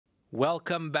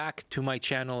Welcome back to my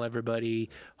channel, everybody.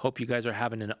 Hope you guys are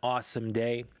having an awesome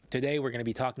day. Today, we're going to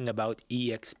be talking about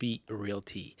eXp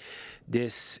Realty.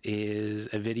 This is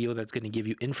a video that's going to give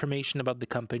you information about the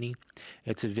company.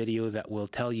 It's a video that will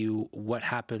tell you what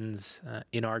happens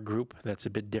in our group that's a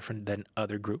bit different than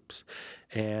other groups.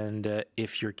 And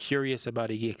if you're curious about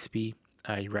eXp,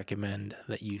 I recommend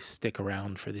that you stick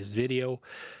around for this video.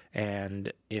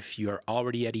 And if you're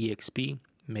already at eXp,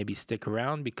 maybe stick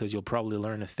around because you'll probably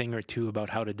learn a thing or two about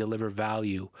how to deliver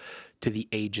value to the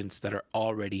agents that are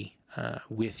already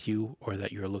with you or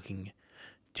that you're looking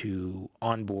to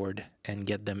onboard and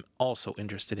get them also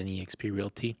interested in eXp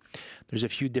Realty. There's a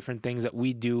few different things that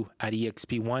we do at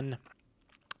eXp1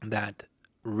 that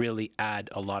really add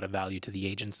a lot of value to the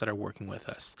agents that are working with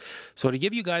us. So to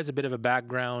give you guys a bit of a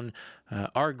background,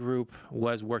 our group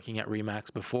was working at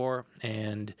Remax before,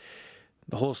 and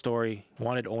the whole story: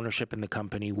 wanted ownership in the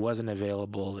company, wasn't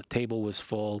available, the table was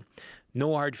full.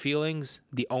 No hard feelings.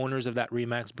 The owners of that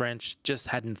Remax branch just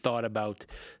hadn't thought about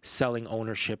selling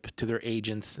ownership to their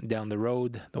agents down the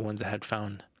road, the ones that had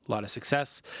found a lot of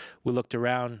success. We looked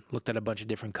around, looked at a bunch of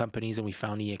different companies, and we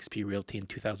found eXp Realty in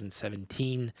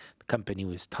 2017. The company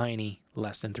was tiny,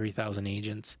 less than 3,000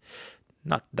 agents.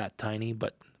 Not that tiny,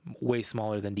 but way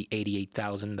smaller than the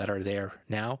 88,000 that are there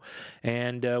now.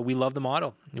 And we love the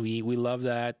model. We love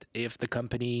that if the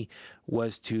company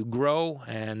was to grow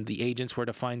and the agents were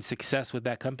to find success with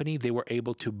that company, they were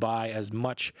able to buy as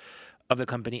much of the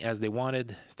company as they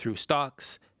wanted through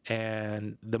stocks.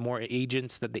 And the more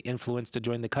agents that they influenced to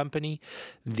join the company,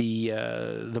 the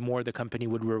more the company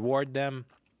would reward them.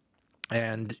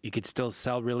 And you could still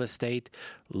sell real estate,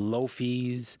 low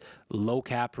fees, low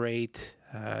cap rate,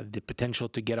 the potential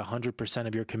to get 100%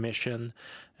 of your commission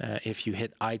if you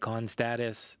hit icon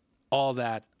status, all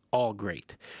that, all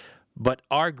great. But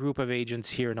our group of agents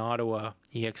here in Ottawa,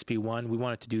 eXp1, we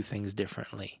wanted to do things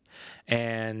differently.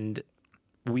 And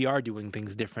we are doing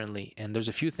things differently. And there's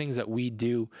a few things that we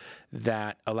do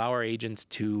that allow our agents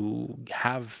to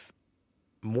have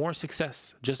more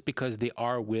success just because they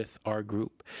are with our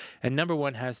group. And number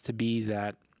one has to be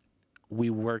that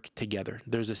we work together.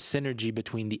 There's a synergy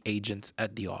between the agents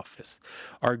at the office.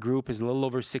 Our group is a little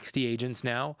over 60 agents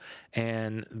now,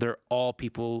 and they're all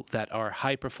people that are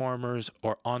high performers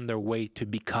or on their way to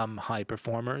become high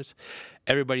performers.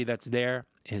 Everybody that's there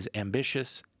is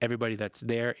ambitious. Everybody that's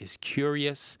there is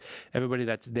curious. Everybody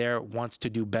that's there wants to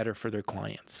do better for their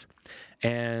clients.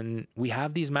 And we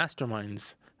have these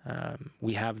masterminds.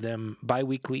 We have them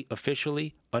bi-weekly,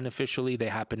 officially. Unofficially, they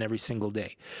happen every single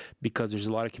day because there's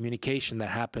a lot of communication that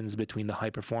happens between the high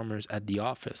performers at the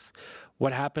office.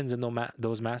 What happens in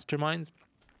those masterminds?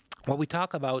 Well, we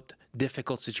talk about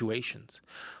difficult situations.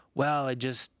 Well, I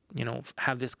just,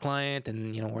 have this client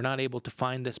and, we're not able to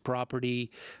find this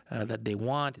property that they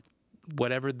want.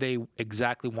 Whatever they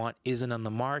exactly want isn't on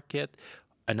the market.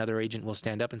 Another agent will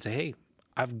stand up and say, hey,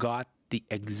 I've got the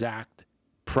exact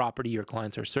property your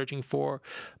clients are searching for.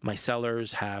 My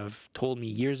sellers have told me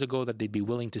years ago that they'd be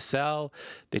willing to sell.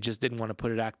 They just didn't want to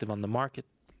put it active on the market.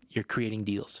 You're creating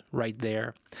deals right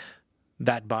there.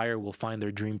 That buyer will find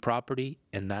their dream property,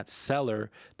 and that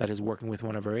seller that is working with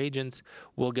one of our agents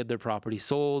will get their property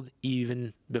sold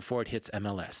even before it hits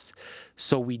MLS.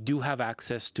 So we do have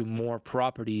access to more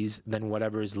properties than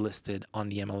whatever is listed on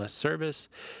the MLS service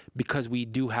because we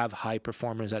do have high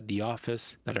performers at the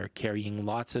office that are carrying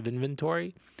lots of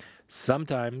inventory.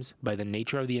 Sometimes, by the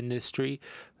nature of the industry,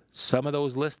 some of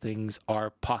those listings are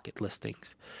pocket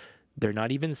listings. They're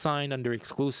not even signed under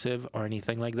exclusive or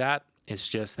anything like that. It's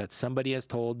just that somebody has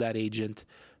told that agent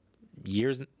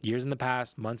years in the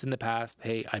past, months in the past,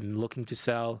 hey, I'm looking to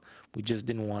sell. We just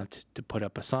didn't want to put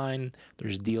up a sign.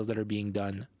 There's deals that are being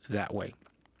done that way.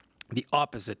 The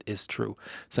opposite is true.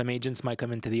 Some agents might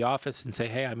come into the office and say,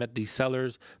 hey, I met these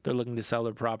sellers. They're looking to sell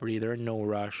their property. They're in no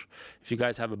rush. If you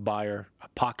guys have a buyer, a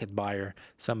pocket buyer,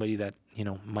 somebody that,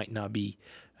 might not be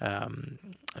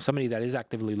somebody that is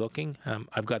actively looking,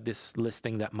 I've got this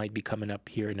listing that might be coming up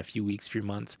here in a few weeks, few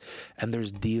months, and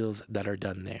there's deals that are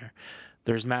done there.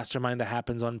 There's mastermind that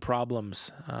happens on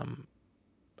problems.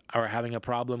 Are having a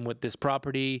problem with this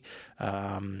property.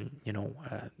 The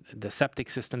septic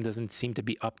system doesn't seem to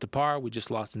be up to par. We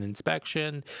just lost an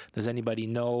inspection. Does anybody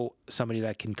know somebody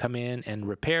that can come in and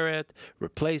repair it,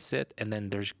 replace it? And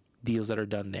then there's deals that are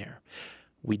done there.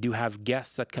 We do have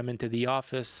guests that come into the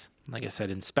office. Like I said,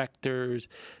 inspectors,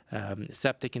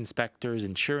 septic inspectors,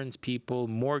 insurance people,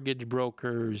 mortgage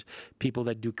brokers, people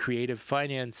that do creative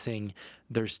financing.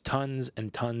 There's tons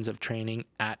and tons of training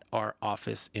at our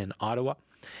office in Ottawa.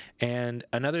 And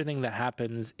another thing that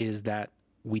happens is that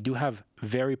we do have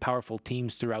very powerful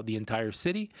teams throughout the entire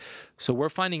city. So we're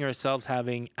finding ourselves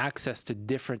having access to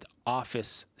different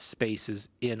office spaces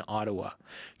in Ottawa.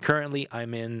 Currently,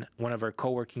 I'm in one of our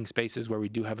co-working spaces where we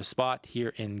do have a spot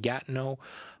here in Gatineau.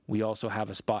 We also have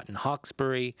a spot in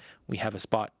Hawkesbury. We have a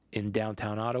spot in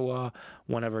downtown Ottawa.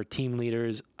 One of our team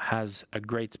leaders has a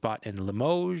great spot in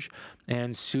Limoges.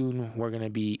 And soon we're going to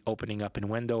be opening up in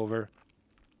Wendover.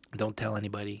 Don't tell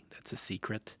anybody. That's a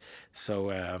secret.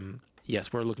 So,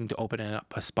 yes, we're looking to open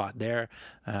up a spot there.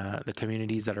 The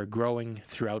communities that are growing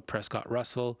throughout Prescott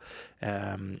Russell,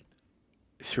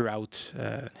 throughout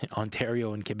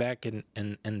Ontario and Quebec,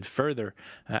 and further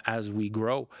as we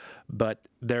grow. But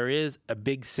there is a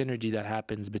big synergy that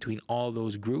happens between all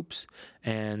those groups,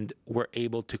 and we're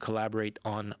able to collaborate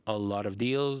on a lot of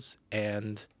deals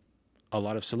and a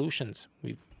lot of solutions.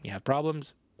 We have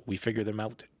problems. We figure them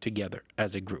out together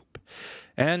as a group.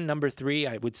 And number 3,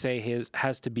 I would say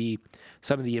has to be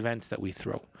some of the events that we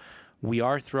throw. We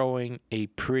are throwing a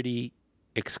pretty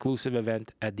exclusive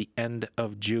event at the end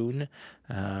of June.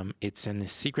 It's in a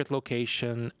secret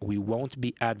location. We won't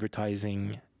be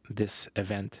advertising this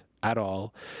event at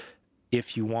all.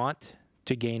 If you want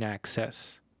to gain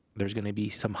access, there's going to be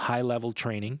some high-level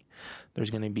training. There's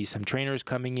going to be some trainers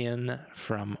coming in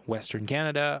from Western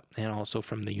Canada and also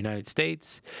from the United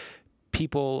States.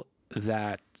 People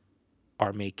that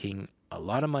are making a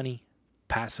lot of money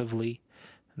passively.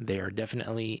 They are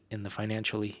definitely in the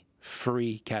financially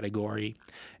free category.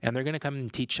 And they're going to come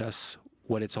and teach us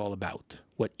what it's all about,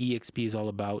 what eXp is all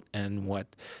about, and what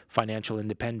financial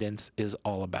independence is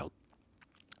all about.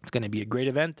 It's going to be a great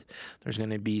event. There's going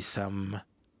to be some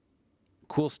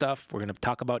cool stuff. We're going to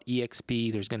talk about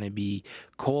eXp. There's going to be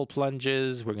cold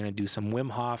plunges. We're going to do some Wim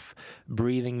Hof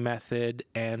breathing method,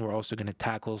 and we're also going to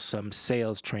tackle some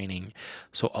sales training.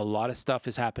 So a lot of stuff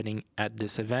is happening at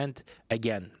this event.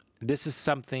 Again, this is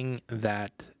something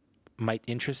that might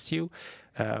interest you,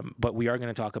 but we are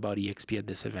going to talk about eXp at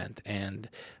this event. And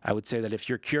I would say that if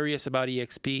you're curious about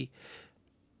eXp,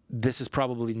 this is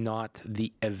probably not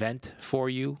the event for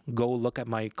you. Go look at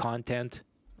my content.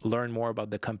 Learn more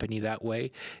about the company that way.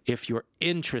 If you're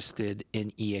interested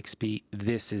in eXp,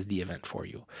 this is the event for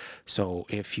you. So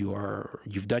if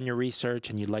you've done your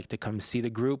research and you'd like to come see the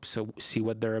group, so see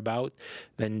what they're about,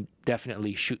 then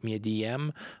definitely shoot me a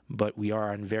DM. But we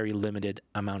are on very limited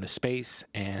amount of space.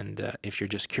 And if you're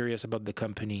just curious about the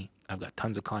company, I've got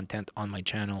tons of content on my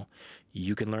channel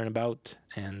you can learn about,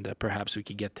 and perhaps we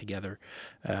could get together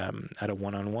at a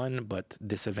one-on-one. But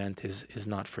this event is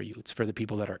not for you. It's for the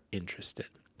people that are interested.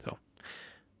 So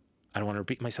I don't want to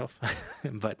repeat myself,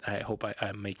 but I hope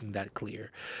I'm making that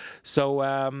clear. So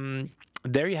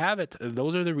there you have it.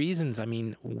 Those are the reasons. I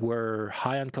mean, we're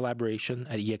high on collaboration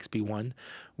at eXp1.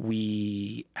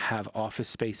 We have office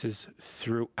spaces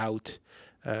throughout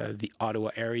the Ottawa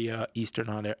area, Eastern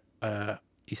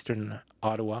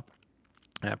Ottawa,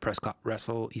 Prescott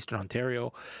Russell, Eastern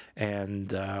Ontario,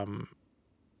 and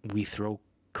we throw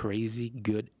crazy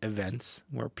good events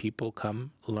where people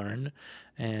come, learn,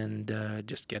 and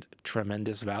just get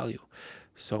tremendous value.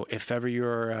 So if ever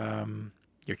you're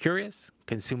curious,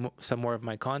 consume some more of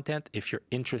my content. If you're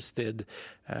interested,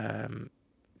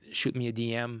 shoot me a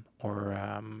DM,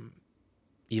 or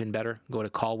even better, go to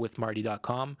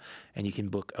callwithmarty.com and you can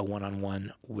book a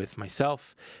one-on-one with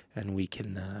myself, and we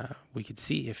could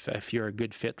see if you're a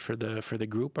good fit for the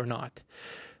group or not.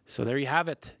 So there you have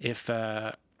it.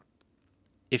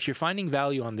 If you're finding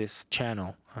value on this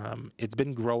channel, it's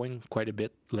been growing quite a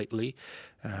bit lately.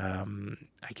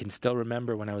 I can still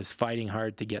remember when I was fighting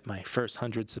hard to get my first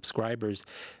 100 subscribers.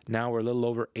 Now we're a little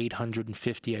over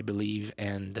 850, I believe,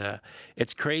 and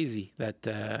it's crazy that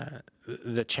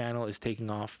the channel is taking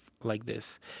off like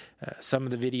this. Some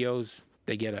of the videos,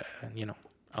 they get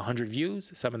 100 views.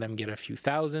 Some of them get a few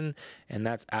thousand, and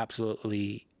that's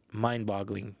absolutely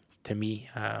mind-boggling to me.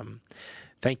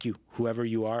 Thank you, whoever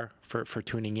you are, for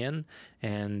tuning in,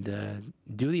 and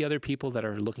do the other people that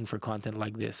are looking for content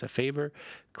like this a favor.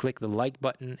 Click the like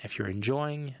button if you're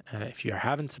enjoying. If you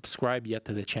haven't subscribed yet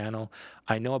to the channel,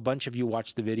 I know a bunch of you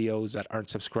watch the videos that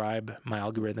aren't subscribed. My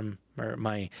algorithm or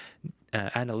my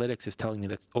analytics is telling me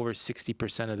that over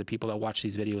 60% of the people that watch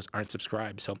these videos aren't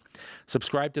subscribed. So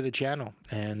subscribe to the channel,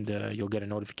 and you'll get a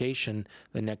notification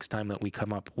the next time that we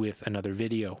come up with another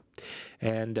video.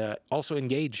 And also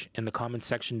engage in the comments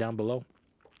section down below.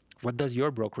 What does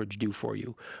your brokerage do for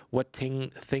you? What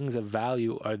things of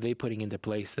value are they putting into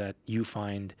place that you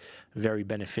find very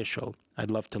beneficial?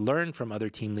 I'd love to learn from other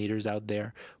team leaders out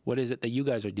there. What is it that you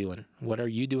guys are doing? What are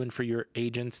you doing for your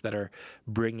agents that are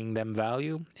bringing them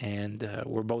value? And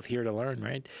we're both here to learn,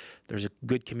 right? There's a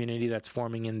good community that's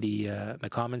forming in the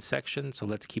comments section, so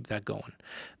let's keep that going.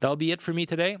 That'll be it for me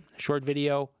today. Short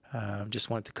video. Just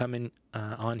wanted to come in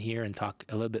on here and talk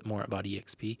a little bit more about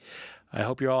eXp. I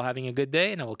hope you're all having a good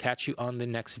day, and I will catch you on the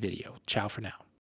next video. Ciao for now.